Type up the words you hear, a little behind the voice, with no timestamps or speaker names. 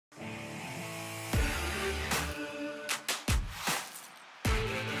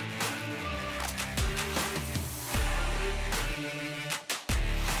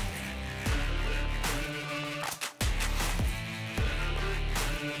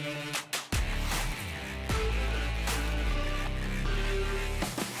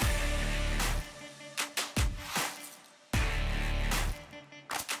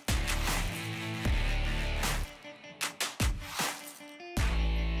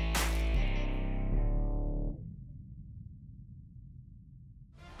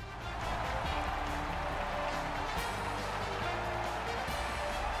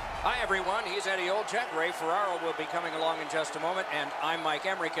Hi, everyone. He's Eddie Olczyk. Ray Ferraro will be coming along in just a moment, and I'm Mike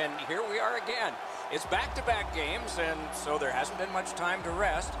Emrick, and here we are again. It's back-to-back games, and so there hasn't been much time to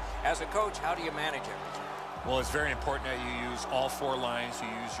rest. As a coach, how do you manage it? Well, it's very important that you use all four lines. You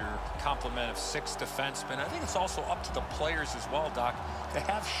use your complement of 6 defensemen. I think it's also up to the players as well, Doc, to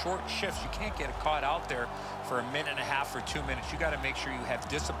have short shifts. You can't get caught out there for a minute and a half or 2 minutes. You got to make sure you have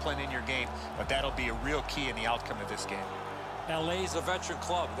discipline in your game, but that'll be a real key in the outcome of this game. LA's a veteran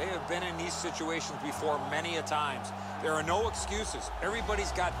club. They have been in these situations before many a times. There are no excuses.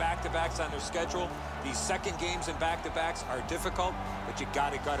 Everybody's got back-to-backs on their schedule. These second games and back-to-backs are difficult, but you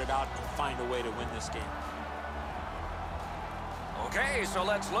got to gut it out and find a way to win this game. Okay, so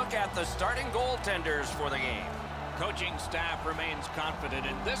let's look at the starting goaltenders for the game. Coaching staff remains confident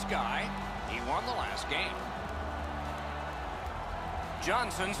in this guy. He won the last game.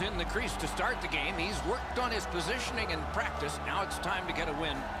 Johnson's in the crease to start the game. He's worked on his positioning in practice. Now it's time to get a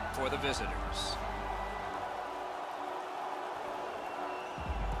win for the visitors.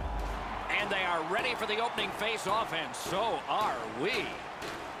 And they are ready for the opening face-off, and so are we.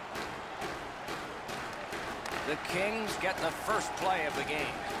 The Kings get the first play of the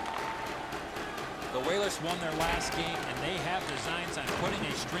game. The Whalers won their last game, and they have designs on putting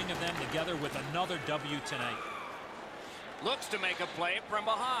a string of them together with another W tonight. Looks to make a play from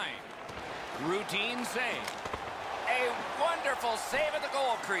behind. Routine save. A wonderful save at the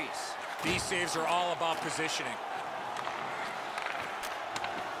goal crease. These saves are all about positioning.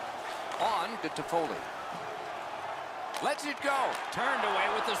 On to Toffoli. Lets it go. Turned away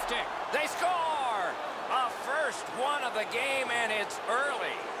with the stick. They score! A first one of the game, and it's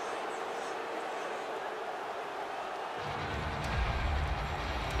early.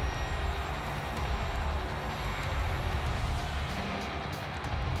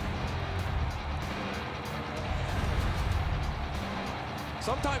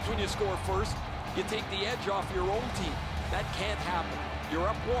 Sometimes when you score first, you take the edge off your own team. That can't happen. You're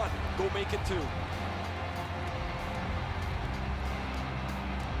up 1. Go make it 2.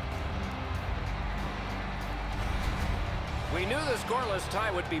 We knew the scoreless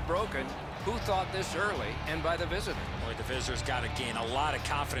tie would be broken. Who thought this early and by the visitor? Boy, the visitors got to gain a lot of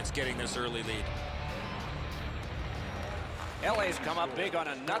confidence getting this early lead. LA's come up big on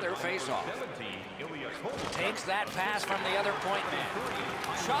another faceoff. Takes that pass from the other point man.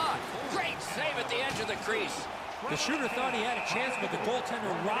 Shot. Great save at the edge of the crease. The shooter thought he had a chance, but the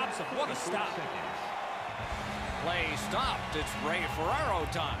goaltender robs him. What a stop. Play stopped. It's Ray Ferraro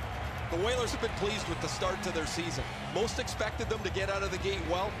time. The Whalers have been pleased with the start to their season. Most expected them to get out of the gate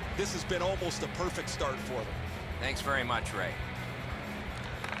well. This has been almost a perfect start for them. Thanks very much, Ray.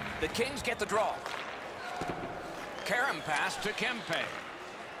 The Kings get the draw. Karam pass to Kempe.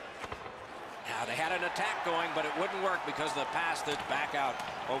 Now they had an attack going, but it wouldn't work because the pass that's back out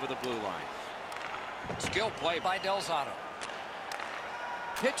over the blue line. Skill play by Del Zotto.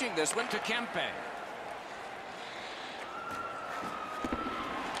 Pitching this one to Kempe.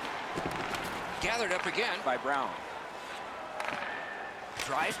 Gathered up again by Brown.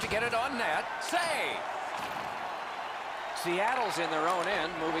 Tries to get it on net. Save! Seattle's in their own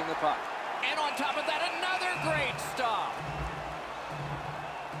end, moving the puck. And on top of that, another great stop.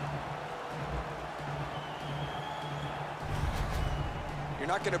 You're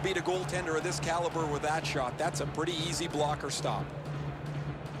not going to beat a goaltender of this caliber with that shot. That's a pretty easy blocker stop.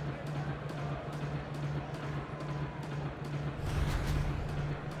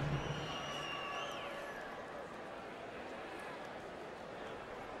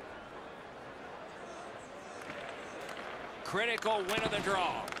 Critical win of the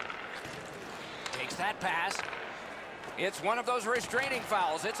draw. Takes that pass. It's one of those restraining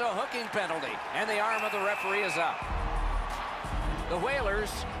fouls. It's a hooking penalty, and the arm of the referee is up. The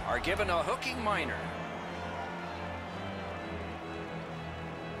Whalers are given a hooking minor.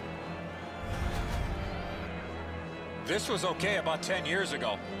 This was okay about 10 years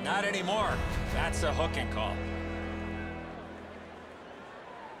ago. Not anymore. That's a hooking call.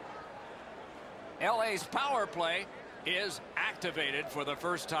 LA's power play is activated for the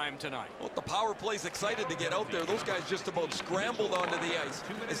first time tonight. Well, the power play's excited to get out there. Those guys just about scrambled onto the ice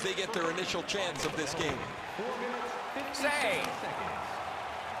as they get their initial chance of this game. Save.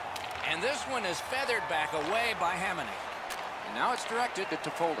 And this one is feathered back away by Hamonic. And now it's directed to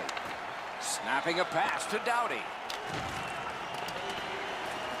Toffoli. Snapping a pass to Doughty.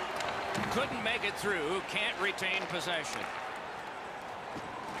 Couldn't make it through. Can't retain possession.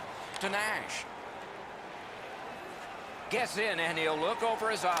 To Nash. Gets in, and he'll look over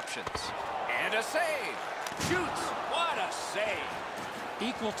his options. And a save. Shoots. What a save.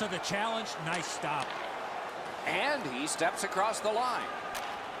 Equal to the challenge. Nice stop. And he steps across the line.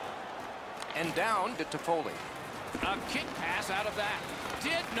 And down to Toffoli. A kick pass out of that.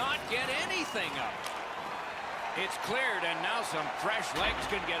 Did not get anything up. It's cleared, and now some fresh legs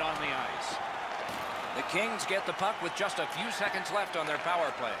can get on the ice. The Kings get the puck with just a few seconds left on their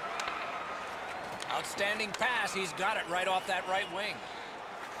power play. Outstanding pass. He's got it right off that right wing.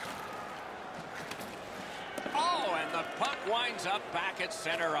 Oh, and the puck winds up back at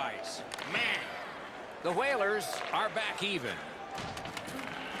center ice. Man, the Whalers are back even.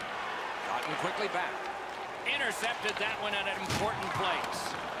 Gotten quickly back. Intercepted that one at an important place.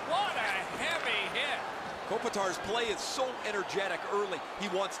 What a heavy hit. Kopitar's play is so energetic early. He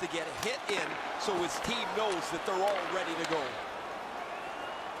wants to get a hit in so his team knows that they're all ready to go.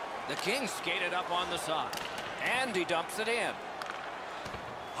 The Kings skated up on the side. And he dumps it in.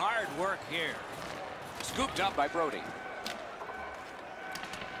 Hard work here. Scooped up by Brody.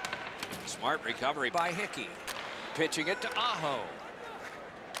 Smart recovery by Hickey. Pitching it to Aho.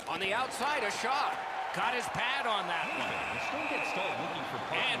 On the outside, a shot. Got his pad on that one.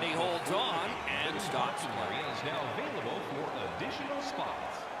 And he holds on and stops play. Is now available for additional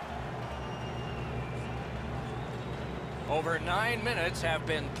spots. Over 9 minutes have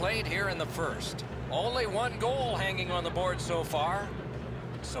been played here in the first. Only one goal hanging on the board so far.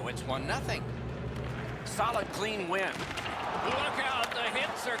 So it's 1-0. Solid, clean win. Look out, the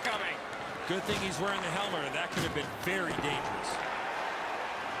hits are coming. Good thing he's wearing the helmet, or that could have been very dangerous.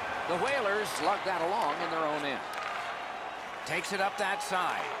 The Whalers lug that along in their own end. Takes it up that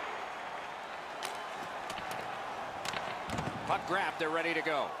side. Puck grabbed, they're ready to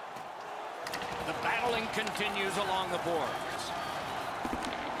go. The battling continues along the boards.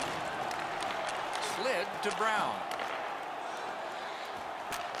 Slid to Brown.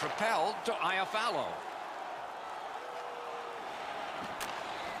 Propelled to Iafallo.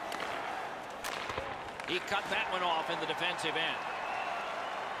 He cut that one off in the defensive end.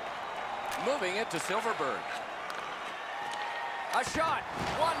 Moving it to Silverberg. A shot.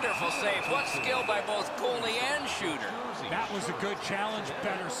 Wonderful save. What skill by both goalie and shooter. That was a good challenge.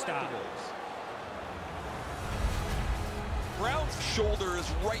 Better stop. Brown's shoulder is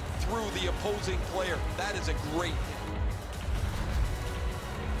right through the opposing player. That is a great hit.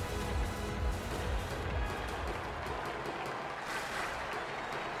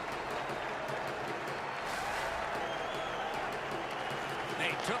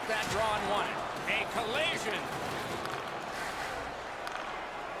 They took that draw and won it. A collision.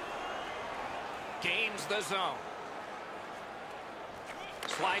 Gains the zone.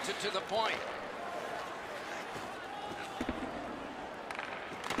 Slides it to the point.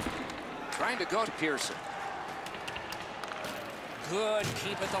 Trying to go to Pearson. Good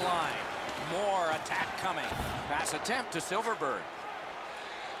keep at the line. More attack coming. Pass attempt to Silverberg.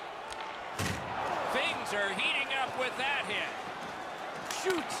 Things are heating up with that hit.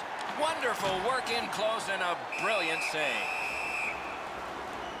 Shoots. Wonderful work in close and a brilliant save.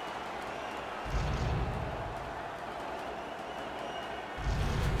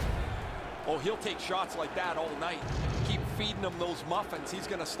 Oh, he'll take shots like that all night. Keep feeding him those muffins. He's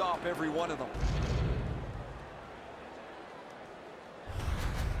going to stop every one of them.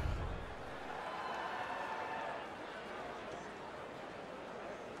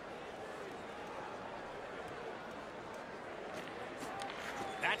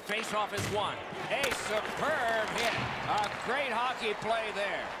 That faceoff is won. A superb hit. A great hockey play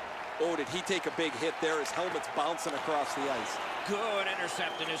there. Oh, did he take a big hit there? His helmet's bouncing across the ice. Good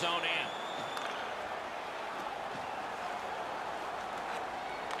intercept in his own end.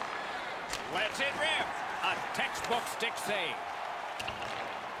 Lets it rip. A textbook stick save.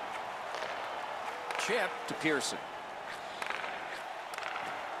 Chip to Pearson.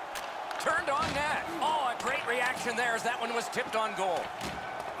 Turned on net. Oh, a great reaction there as that one was tipped on goal.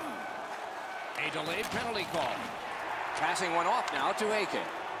 A delayed penalty call. Passing one off now to Aiken.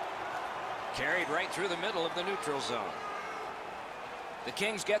 Carried right through the middle of the neutral zone. The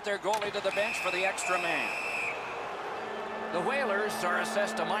Kings get their goalie to the bench for the extra man. The Whalers are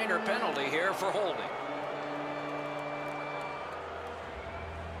assessed a minor penalty here for holding.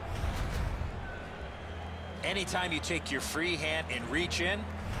 Anytime you take your free hand and reach in,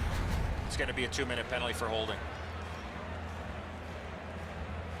 it's going to be a 2-minute penalty for holding.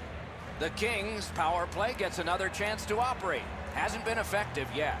 The Kings' power play gets another chance to operate. Hasn't been effective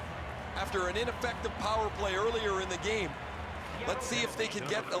yet. After an ineffective power play earlier in the game, let's see if they can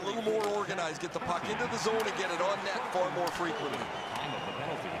get a little more organized, get the puck into the zone and get it on net far more frequently. Time of the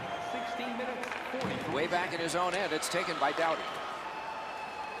penalty, 16 minutes, 40. Way back in his own end, it's taken by Doughty.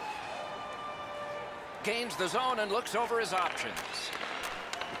 Gains the zone and looks over his options.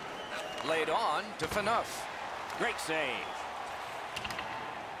 Laid on to Phaneuf. Great save.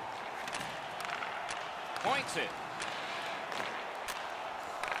 points it.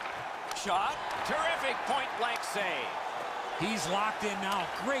 Shot. Terrific point-blank save. He's locked in now.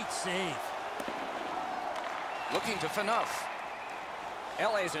 Great save. Looking to Phaneuf.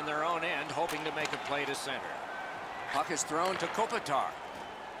 LA's in their own end, hoping to make a play to center. Puck is thrown to Kopitar.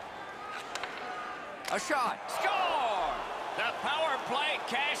 A shot. Score! The power play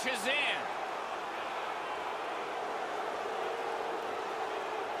cashes in.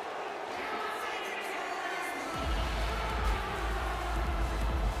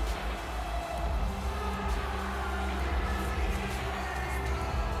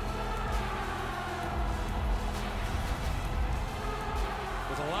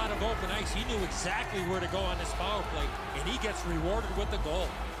 With a lot of open ice, he knew exactly where to go on this power play, and he gets rewarded with the goal.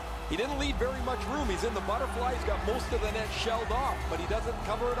 He didn't leave very much room. He's in the butterfly. He's got most of the net shelled off, but he doesn't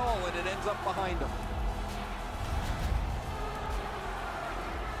cover it all, and it ends up behind him.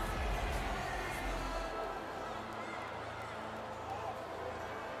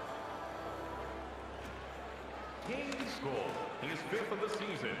 King's goal. His 5th of the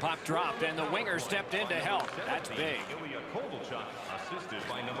season. Puck dropped, and the winger stepped in to help. That's big. Ilya Kovalchuk, assisted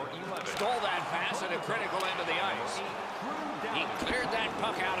by number 11. Stole that pass at a critical end of the ice. He cleared that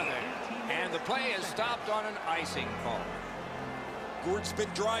puck out of there. And the play is stopped on an icing call. Gord's been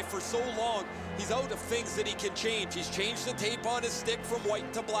dry for so long, he's out of things that he can change. He's changed the tape on his stick from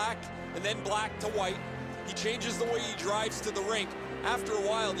white to black, and then black to white. He changes the way he drives to the rink. After a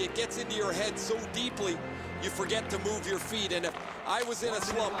while, it gets into your head so deeply, you forget to move your feet. And if I was in a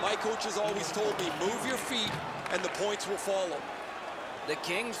slump, my coaches always told me, move your feet, and the points will follow. The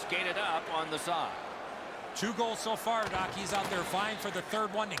Kings skated up on the side. 2 goals so far, Doc. He's out there vying for the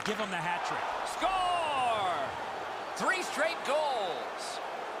 3rd one to give him the hat trick. Score! 3 straight goals.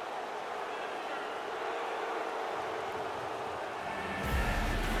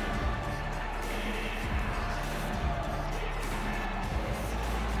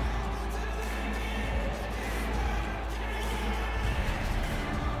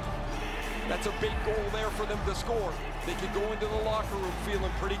 That's a big goal there for them to score. They could go into the locker room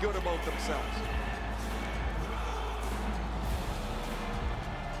feeling pretty good about themselves.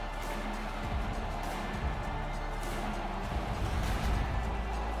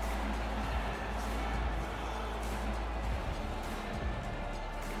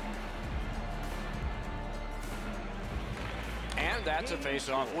 And that's a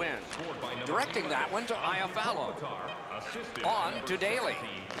face-off win. Directing that one to Iafallo. On to Daly.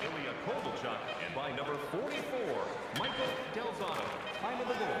 Ilya Kovalchuk, and by number 44, Michael Delzano. Time of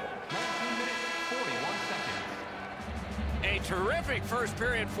the goal, 19 minutes, 41 seconds. A terrific first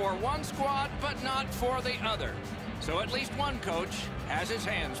period for one squad, but not for the other. So at least one coach has his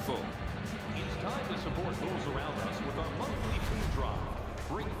hands full. It's time to support those around us with our monthly food drive.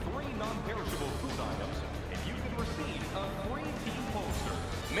 Bring 3 non-perishable food items, and you can receive a free team poster.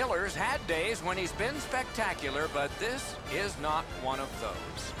 Miller's had days when he's been spectacular, but this is not one of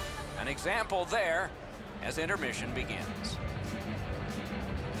those. An example there as intermission begins.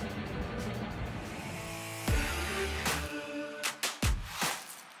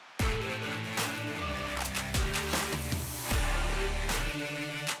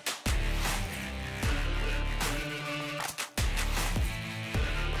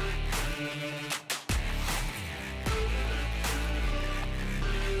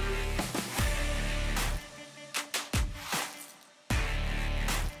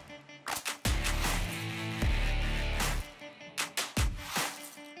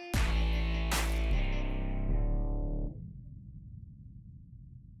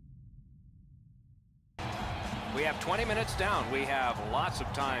 We have 20 minutes down. We have lots of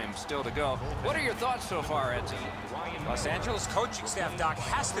time still to go. What are your thoughts so far, Edsy? Los Angeles coaching staff, Doc,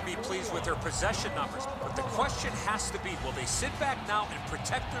 has to be pleased with their possession numbers. But the question has to be, will they sit back now and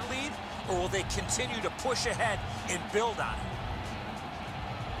protect their lead, or will they continue to push ahead and build on it?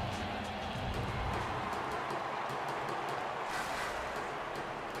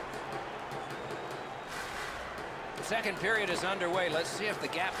 The second period is underway. Let's see if the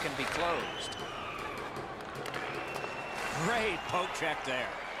gap can be closed. Great poke check there.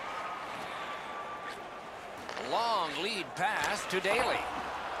 Long lead pass to Daly.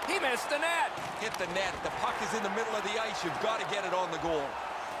 He missed the net. Hit the net. The puck is in the middle of the ice. You've got to get it on the goal.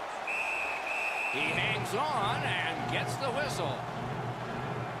 He hangs on and gets the whistle.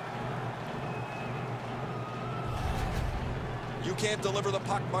 You can't deliver the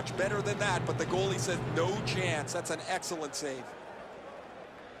puck much better than that, but the goalie says no chance. That's an excellent save.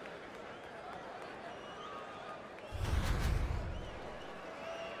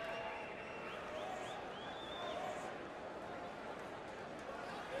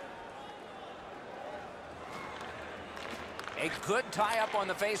 A good tie-up on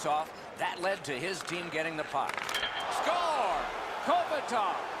the faceoff. That led to his team getting the puck. Score!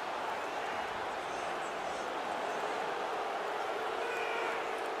 Kopitar!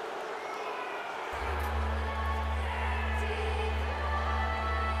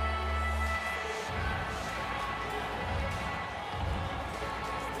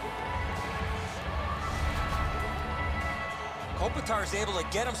 Kopitar is able to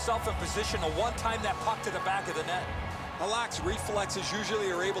get himself in position to one-time that puck to the back of the net. Halak's reflexes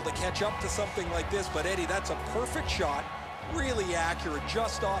usually are able to catch up to something like this, but Eddie, that's a perfect shot, really accurate,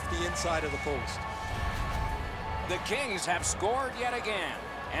 just off the inside of the post. The Kings have scored yet again,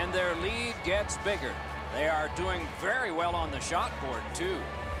 and their lead gets bigger. They are doing very well on the shot board, too.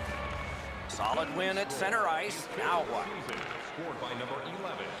 Solid win at center ice. Now what? Scored by number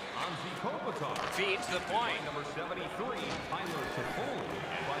 11, Anze Kopitar. Feeds the point. Number 73, Tyler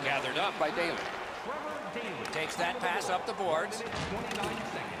Toffoli. Gathered up by Daly. Trevor Daly. Takes that pass up the boards. 29 seconds.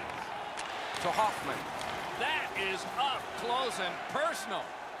 To Hoffman. That is up close and personal.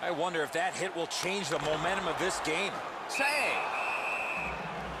 I wonder if that hit will change the momentum of this game. Save.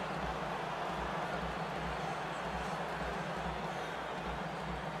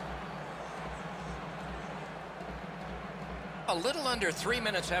 A little under 3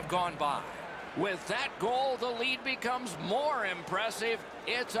 minutes have gone by. With that goal, the lead becomes more impressive.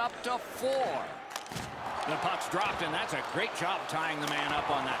 It's up to 4. The puck's dropped, and that's a great job tying the man up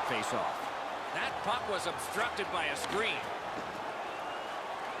on that faceoff. That puck was obstructed by a screen.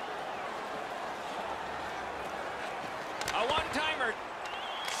 A one-timer.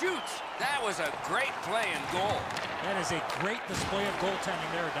 Shoots. That was a great play and goal. That is a great display of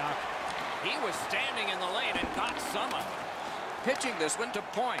goaltending there, Doc. He was standing in the lane and got some of it. Pitching this one to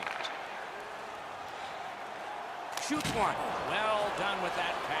point. Shoots one. Well done with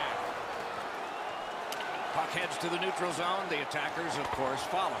that pass. Puck heads to the neutral zone. The attackers, of course,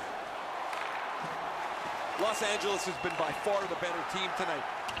 follow. Los Angeles has been by far the better team tonight.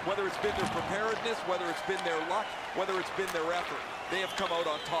 Whether it's been their preparedness, whether it's been their luck, whether it's been their effort, they have come out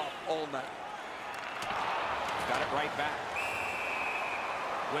on top all night. Got it right back.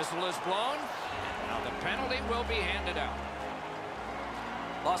 Whistle is blown. Now the penalty will be handed out.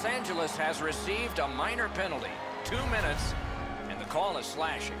 Los Angeles has received a minor penalty. 2 minutes, and the call is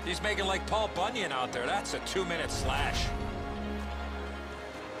slashing. He's making like Paul Bunyan out there. That's a 2-minute slash.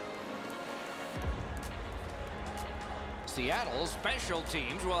 Seattle's special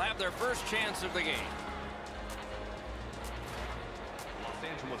teams will have their first chance of the game. Los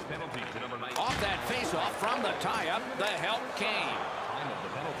Angeles penalty to number 9. Off that faceoff from the tie-up, the help came. Time of the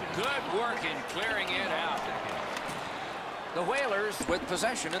penalty. Good work in clearing it out. The Whalers with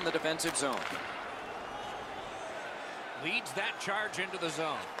possession in the defensive zone. Leads that charge into the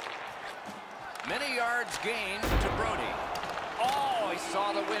zone. Many yards gained to Brody. Oh, he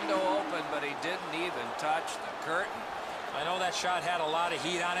saw the window open, but he didn't even touch the curtain. I know that shot had a lot of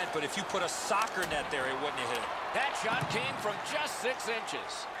heat on it, but if you put a soccer net there, it wouldn't have hit it. That shot came from just 6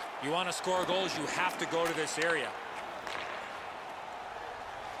 inches. You want to score goals, you have to go to this area.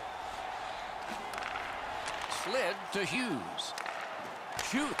 Slid to Hughes.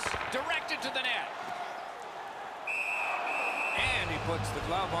 Shoots, directed to the net. And he puts the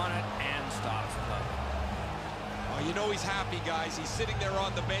glove on it and stops play. Oh, you know he's happy, guys. He's sitting there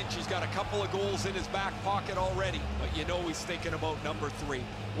on the bench. He's got a couple of goals in his back pocket already. But you know he's thinking about number 3.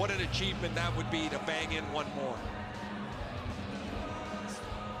 What an achievement that would be to bang in one more.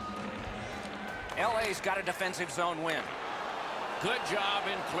 LA's got a defensive zone win. Good job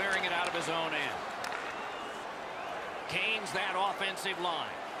in clearing it out of his own end. Gains that offensive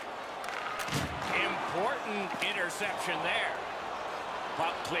line. Important interception there.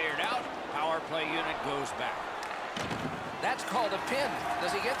 Puck cleared out. Power play unit goes back. That's called a pin.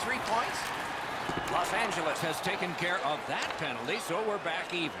 Does he get 3 points? Los Angeles has taken care of that penalty, so we're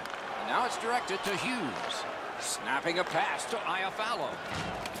back even. And now it's directed to Hughes. Snapping a pass to Iafallo.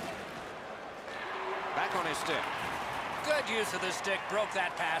 Back on his stick. Good use of the stick. Broke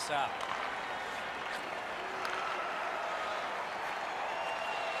that pass up.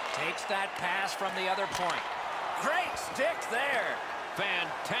 Takes that pass from the other point. Great stick there.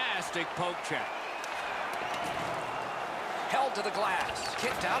 Fantastic poke check. Held to the glass.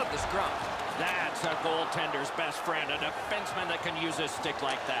 Kicked out of the scrum. That's a goaltender's best friend, a defenseman that can use his stick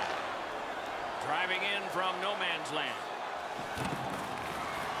like that. Driving in from no man's land.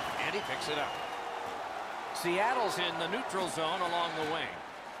 And he picks it up. Seattle's in the neutral zone along the wing.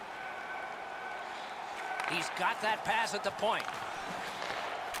 He's got that pass at the point.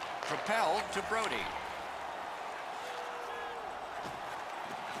 Propelled to Brody.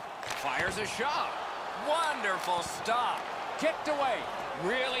 Fires a shot. Wonderful stop. Kicked away.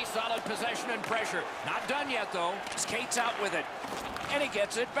 Really solid possession and pressure. Not done yet, though. Skates out with it. And he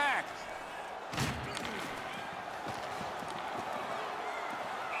gets it back.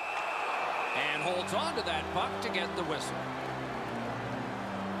 And holds on to that puck to get the whistle.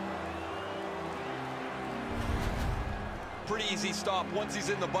 Pretty easy stop. Once he's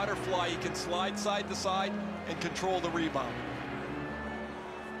in the butterfly, he can slide side to side and control the rebound.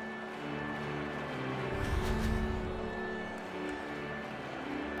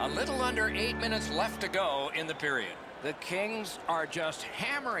 A little under 8 minutes left to go in the period. The Kings are just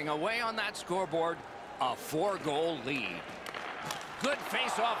hammering away on that scoreboard. A 4-goal lead. Good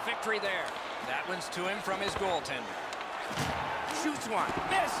face-off victory there. That one's to him from his goaltender. Shoots one.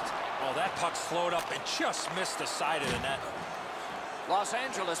 Missed. Oh, that puck slowed up and just missed the side of the net. Los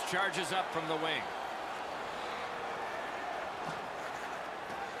Angeles charges up from the wing.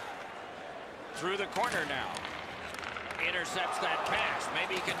 Through the corner now. Intercepts that pass.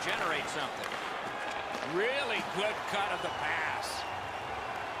 Maybe he can generate something. Really good cut of the pass.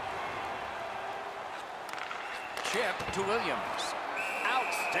 Chip to Williams.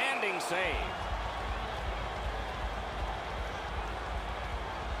 Outstanding save.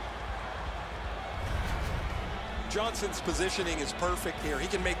 Johnson's positioning is perfect here. He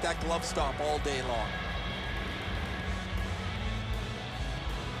can make that glove stop all day long.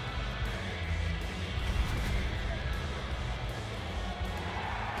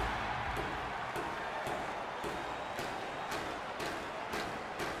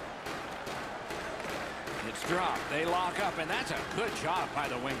 It's dropped. They lock up, and that's a good job by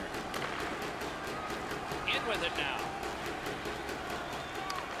the winger. In with it now.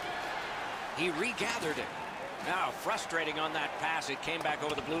 He regathered it. Now frustrating on that pass. It came back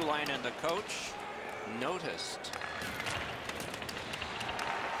over the blue line, and the coach noticed.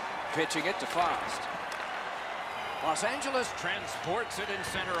 Pitching it to Frost. Los Angeles transports it in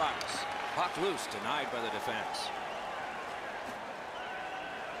center ice. Puck loose, denied by the defense.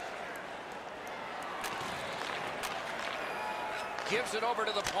 Gives it over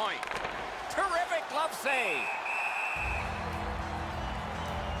to the point. Terrific glove save.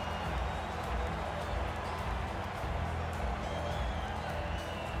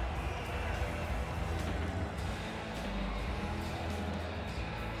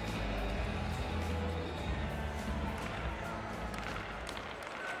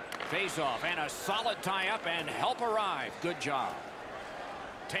 Face-off and a solid tie-up and help arrive. Good job.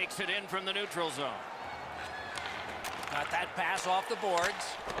 Takes it in from the neutral zone. Got that pass off the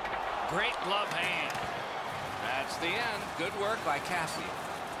boards. Great glove hand. That's the end. Good work by Cassie.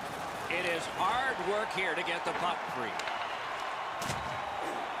 It is hard work here to get the puck free.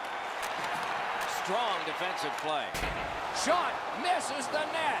 Strong defensive play. Shot misses the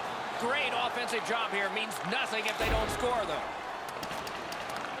net. Great offensive job here. Means nothing if they don't score, though.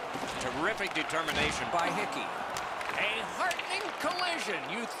 Terrific determination by Hickey. A heartening collision.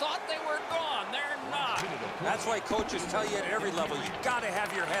 You thought they were gone. They're not. That's why coaches tell you at every level, you got to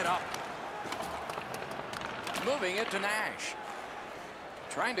have your head up. Moving it to Nash.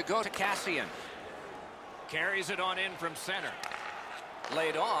 Trying to go to Cassian. Carries it on in from center.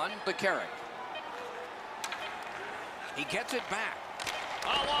 Laid on to Carrick. He gets it back.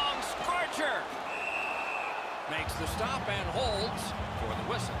 A long scorcher. Makes the stop and holds for the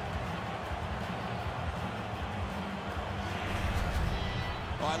whistle.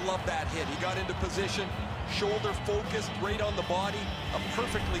 Oh, I love that hit. He got into position, shoulder focused, right on the body. A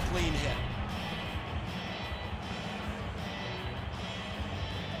perfectly clean hit.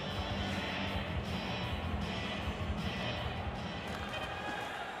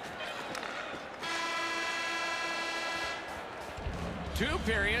 Two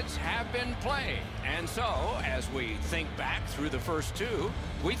periods have been played. And so, as we think back through the first two,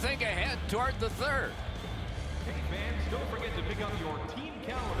 we think ahead toward the third. Hey fans, don't forget to pick up your team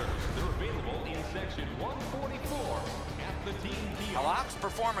calendars. They're available in section 144 at the team deal. Halak's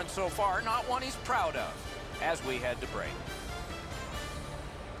performance so far, not one he's proud of, as we head to break.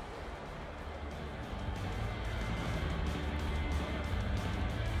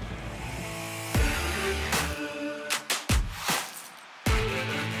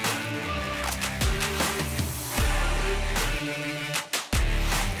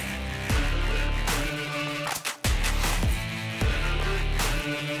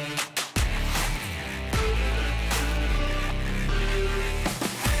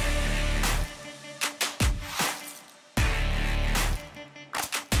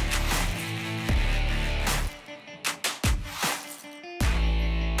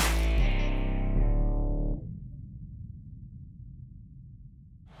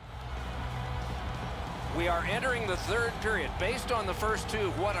 we are entering the third period. Based on the first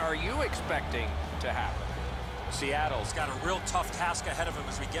two, what are you expecting to happen? Seattle's got a real tough task ahead of them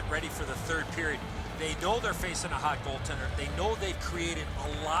as we get ready for the third period. They know they're facing a hot goaltender. They know they've created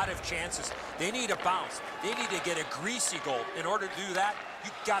a lot of chances. They need a bounce. They need to get a greasy goal. In order to do that,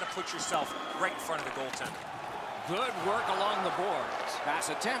 you've got to put yourself right in front of the goaltender. Good work along the boards. Pass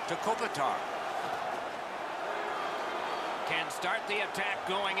attempt to Kopitar. Can start the attack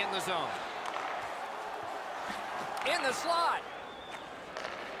going in the zone. In the slot.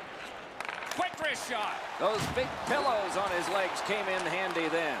 Quick wrist shot. Those big pillows on his legs came in handy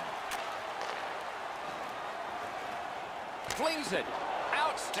then. Flings it.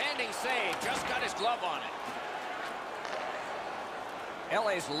 Outstanding save. Just got his glove on it.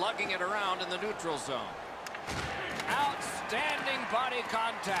 LA's lugging it around in the neutral zone. Outstanding body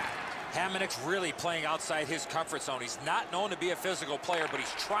contact. Hamonic's really playing outside his comfort zone. He's not known to be a physical player, but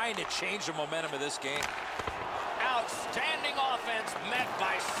he's trying to change the momentum of this game. Outstanding offense met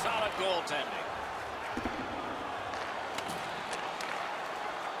by solid goaltending.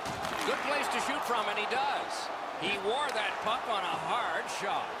 Good place to shoot from, and he does. He wore that puck on a hard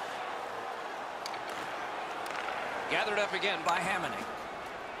shot. Gathered up again by Hamonic.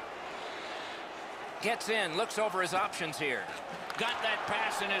 Gets in, looks over his options here. Got that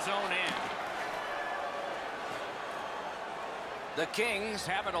pass in his own end. The Kings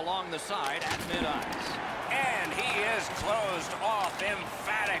have it along the side at mid-ice. And he is closed off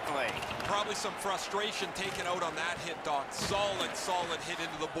emphatically. Probably some frustration taken out on that hit, Doc. Solid hit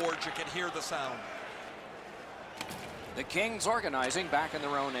into the board. You can hear the sound. The Kings organizing back in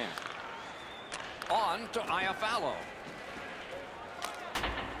their own end. On to Iafallo.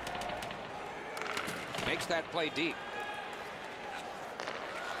 Makes that play deep.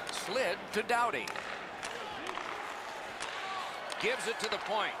 Slid to Doughty. Gives it to the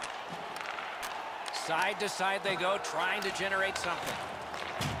point. Side to side they go, trying to generate something.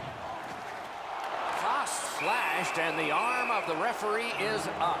 Cross slashed, and the arm of the referee is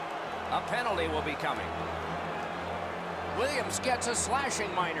up. A penalty will be coming. Williams gets a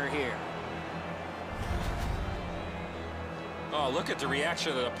slashing minor here. Oh, look at the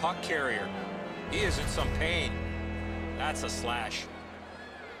reaction of the puck carrier. He is in some pain. That's a slash.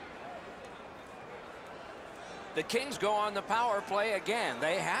 The Kings go on the power play again.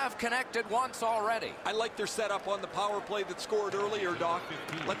 They have connected once already. I like their setup on the power play that scored earlier, Doc.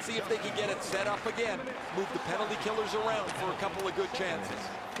 Let's see if they can get it set up again. Move the penalty killers around for a couple of good chances.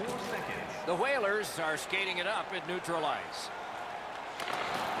 4 seconds. The Whalers are skating it up at neutral ice.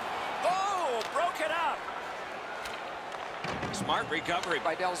 Oh, broke it up. Smart recovery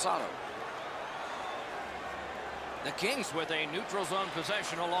by Del Zotto. The Kings with a neutral zone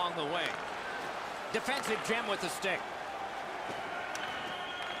possession along the wing. Defensive gem with the stick.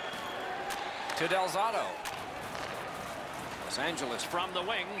 To Del Zotto. Los Angeles from the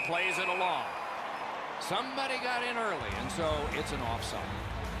wing plays it along. Somebody got in early, and so it's an offside.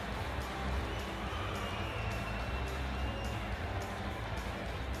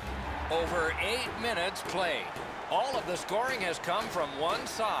 Over 8 minutes played. All of the scoring has come from one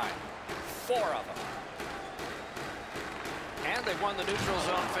side. 4 of them. And they've won the neutral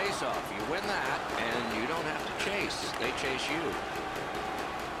zone faceoff. You win that, and you don't have to chase. They chase you.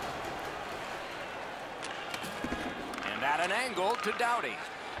 And at an angle to Doughty.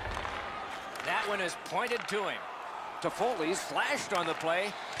 That one is pointed to him. Toffoli slashed on the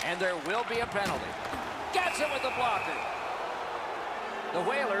play, and there will be a penalty. Gets it with the blocker. The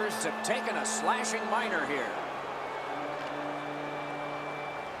Whalers have taken a slashing minor here.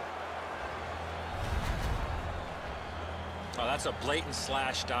 Oh, that's a blatant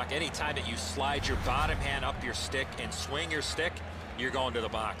slash, Doc. Anytime that you slide your bottom hand up your stick and swing your stick, you're going to the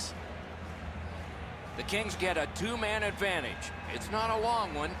box. The Kings get a 2-man advantage. It's not a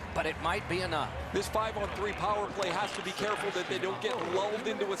long one, but it might be enough. This 5-on-3 power play has to be careful that they don't get lulled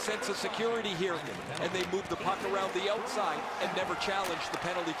into a sense of security here, and they move the puck around the outside and never challenge the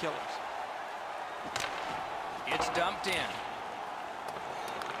penalty killers. It's dumped in.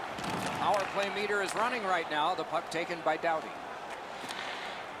 Power play meter is running right now. The puck taken by Doughty.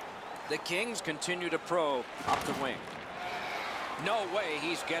 The Kings continue to probe up the wing. No way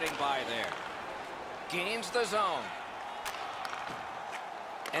he's getting by there. Gains the zone.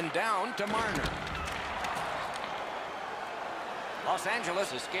 And down to Marner. Los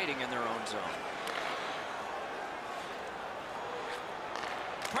Angeles is skating in their own zone.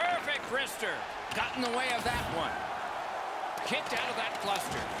 Perfect wrister. Got in the way of that one. Kicked out of that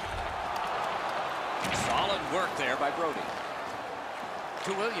cluster. Solid work there by Brody.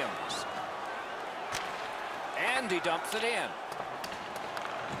 To Williams. And he dumps it in.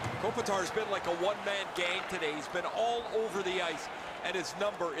 Kopitar's been like a one-man gang today. He's been all over the ice, and his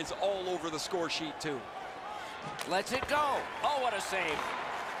number is all over the score sheet, too. Lets it go. Oh, what a save.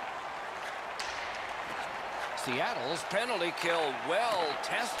 Seattle's penalty kill well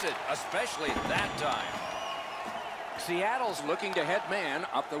tested, especially that time. Seattle's looking to head man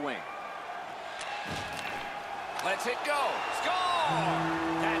up the wing. Lets it go. Score!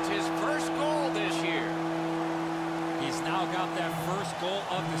 That's his first goal this year. He's now got that first goal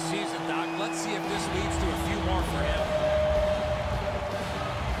of the season, Doc. Let's see if this leads to a few more for him.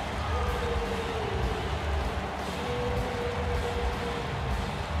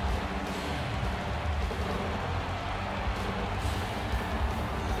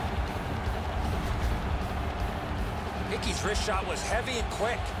 Hickey's wrist shot was heavy and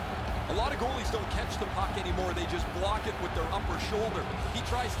quick. A lot of goalies don't catch the puck anymore. They just block it with their upper shoulder. He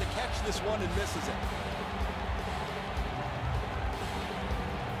tries to catch this one and misses it.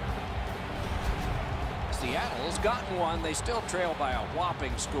 Seattle's gotten one. They still trail by a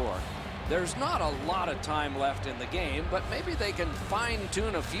whopping score. There's not a lot of time left in the game, but maybe they can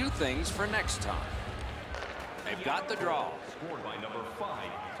fine-tune a few things for next time. They've got the draw. Scored by number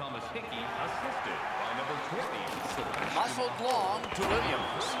 5, Thomas Hickey, assisted by number 20. Muscled long to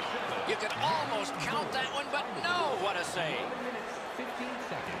Williams. You could almost count that one, but no, what a save. 15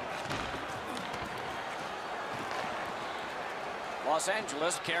 seconds. Los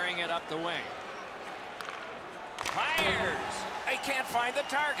Angeles carrying it up the wing. Fires! They can't find the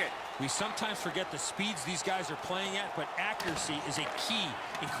target. We sometimes forget the speeds these guys are playing at, but accuracy is a key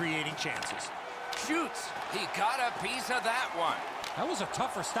in creating chances. Shoots. He got a piece of that one. That was a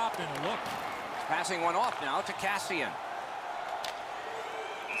tougher stop than it looked. Passing one off now to Cassian.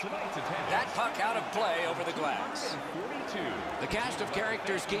 Tonight's attendance. That puck out of play over the glass. 42. The cast of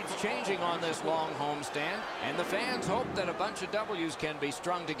characters keeps changing on this long homestand, and the fans hope that a bunch of W's can be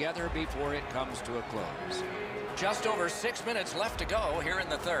strung together before it comes to a close. Just over 6 minutes left to go here in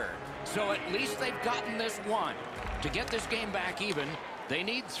the third. So at least they've gotten this one. To get this game back even, they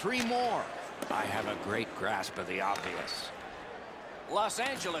need 3 more. I have a great grasp of the obvious. Los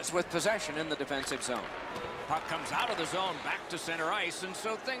Angeles with possession in the defensive zone. Puck comes out of the zone back to center ice, and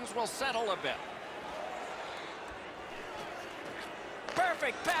so things will settle a bit.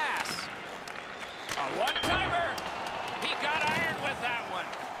 Perfect pass. A one-timer. He got iron with that one.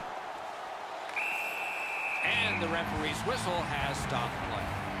 And the referee's whistle has stopped play.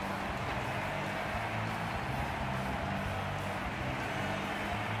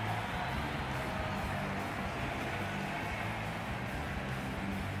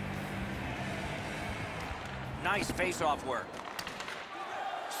 Nice face-off work.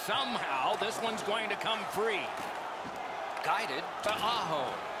 Somehow, this one's going to come free. Guided to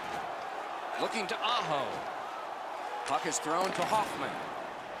Aho. Looking to Aho. Puck is thrown to Hoffman.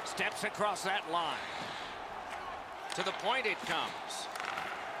 Steps across that line. To the point it comes.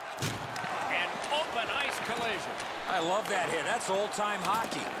 An open ice collision. I love that hit. That's old-time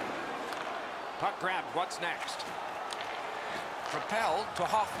hockey. Puck grabbed. What's next? Propelled to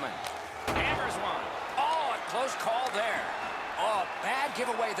Hoffman. Hammers one. Oh, a close call there. Oh, bad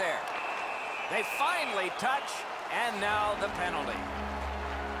giveaway there. They finally touch, and now the penalty.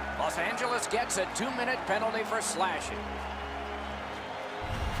 Los Angeles gets a 2-minute penalty for slashing.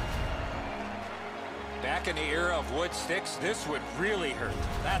 Back in the era of wood sticks, this would really hurt.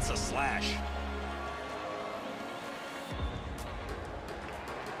 That's a slash.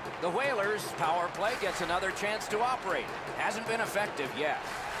 The Whalers' power play gets another chance to operate. Hasn't been effective yet.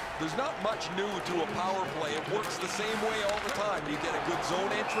 There's not much new to a power play. It works the same way all the time. You get a good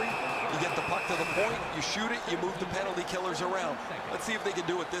zone entry, you get the puck to the point, you shoot it, you move the penalty killers around. Let's see if they can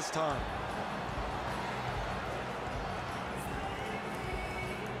do it this time.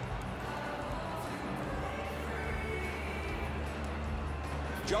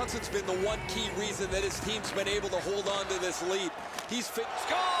 Johnson's been the one key reason that his team's been able to hold on to this lead. He's fit.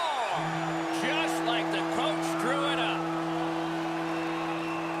 Score! Just like the coach drew it up.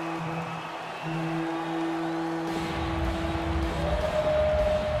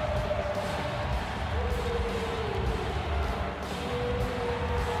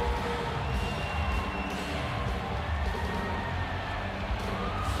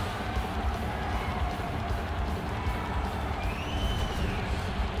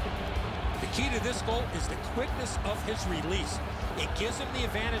 The key to this goal is the quickness of his release. It gives him the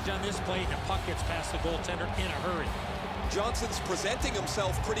advantage on this play, and the puck gets past the goaltender in a hurry. Johnson's presenting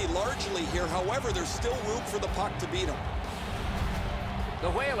himself pretty largely here. However, there's still room for the puck to beat him. The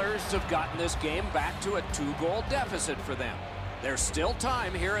Whalers have gotten this game back to a 2-goal deficit for them. There's still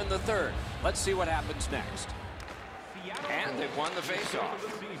time here in the third. Let's see what happens next. And they've won the faceoff.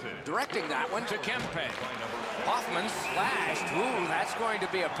 Directing that one to Kempe. Hoffman slashed. Ooh, that's going to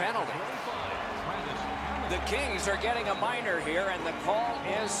be a penalty. The Kings are getting a minor here, and the call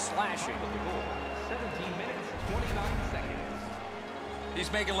is slashing. 17 minutes, 29 seconds.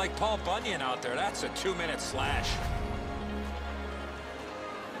 He's making like Paul Bunyan out there. That's a 2-minute slash.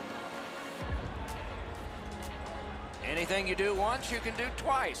 Anything you do once, you can do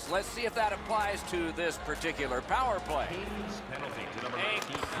twice. Let's see if that applies to this particular power play. Kings penalty to number A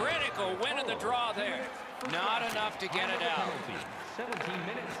 19. critical win of the draw there. Not enough to get it out. Penalty, 17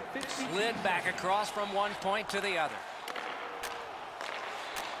 minutes, 50. Slid back across from one point to the other.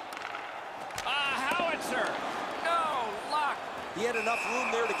 Howitzer. No luck. He had enough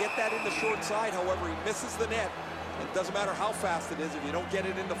room there to get that in the short side. However, he misses the net. It doesn't matter how fast it is. If you don't get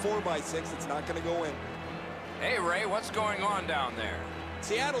it in the 4x6, it's not going to go in. Hey, Ray, what's going on down there?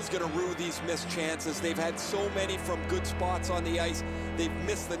 Seattle's going to rue these missed chances. They've had so many from good spots on the ice. They've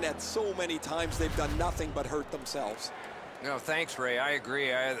missed the net so many times. They've done nothing but hurt themselves. No, thanks, Ray. I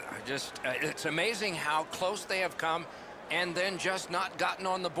agree. It's amazing how close they have come and then just not gotten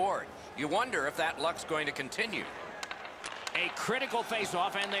on the board. You wonder if that luck's going to continue. A critical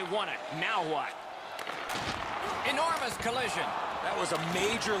face-off, and they won it. Now what? Enormous collision. That was a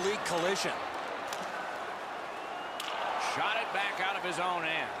major league collision. Shot it back out of his own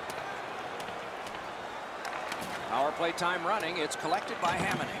end. Power play time running. It's collected by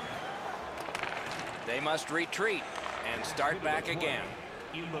Hamonic. They must retreat and start back again.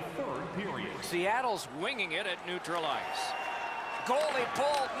 In the third period. Seattle's winging it at neutral ice. Goalie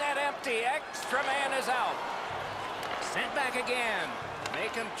pulled, net empty. Extra man is out. Sent back again.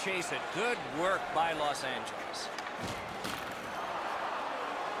 Make him chase it. Good work by Los Angeles.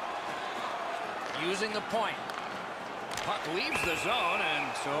 Using the point. Puck leaves the zone,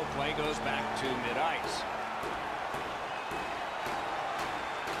 and so play goes back to mid-ice.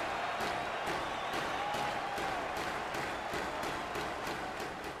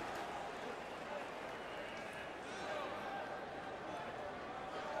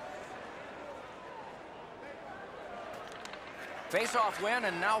 Face-off win,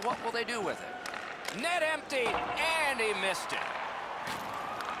 and now what will they do with it? Net empty, and he missed it.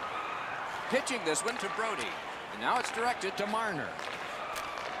 Pitching this one to Brody. And now it's directed to Marner.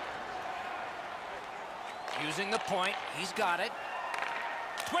 Using the point. He's got it.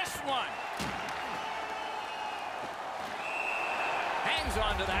 Twist one. Hangs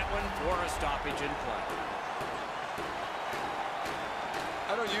on to that one for a stoppage in play.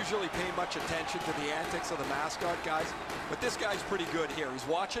 I don't usually pay much attention to the antics of the mascot guys, but this guy's pretty good here. He's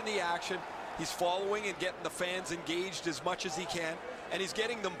watching the action. He's following and getting the fans engaged as much as he can, and he's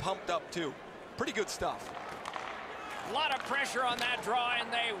getting them pumped up too. Pretty good stuff. A lot of pressure on that draw,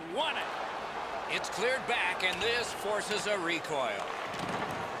 and they won it. It's cleared back, and this forces a recoil.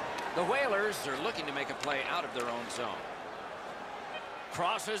 The Whalers are looking to make a play out of their own zone.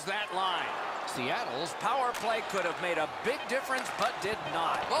 Crosses that line. Seattle's power play could have made a big difference, but did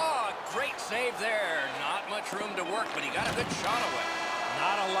not. Oh, great save there. Not much room to work, but he got a good shot away.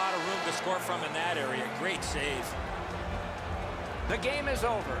 Not a lot of room to score from in that area. Great save. The game is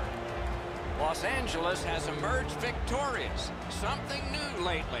over. Los Angeles has emerged victorious. Something new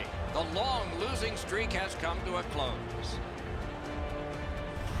lately. The long losing streak has come to a close.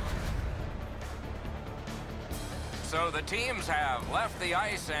 So the teams have left the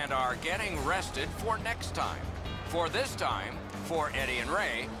ice and are getting rested for next time. For this time, for Eddie and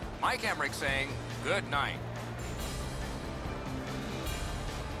Ray, Mike Emmerich saying good night.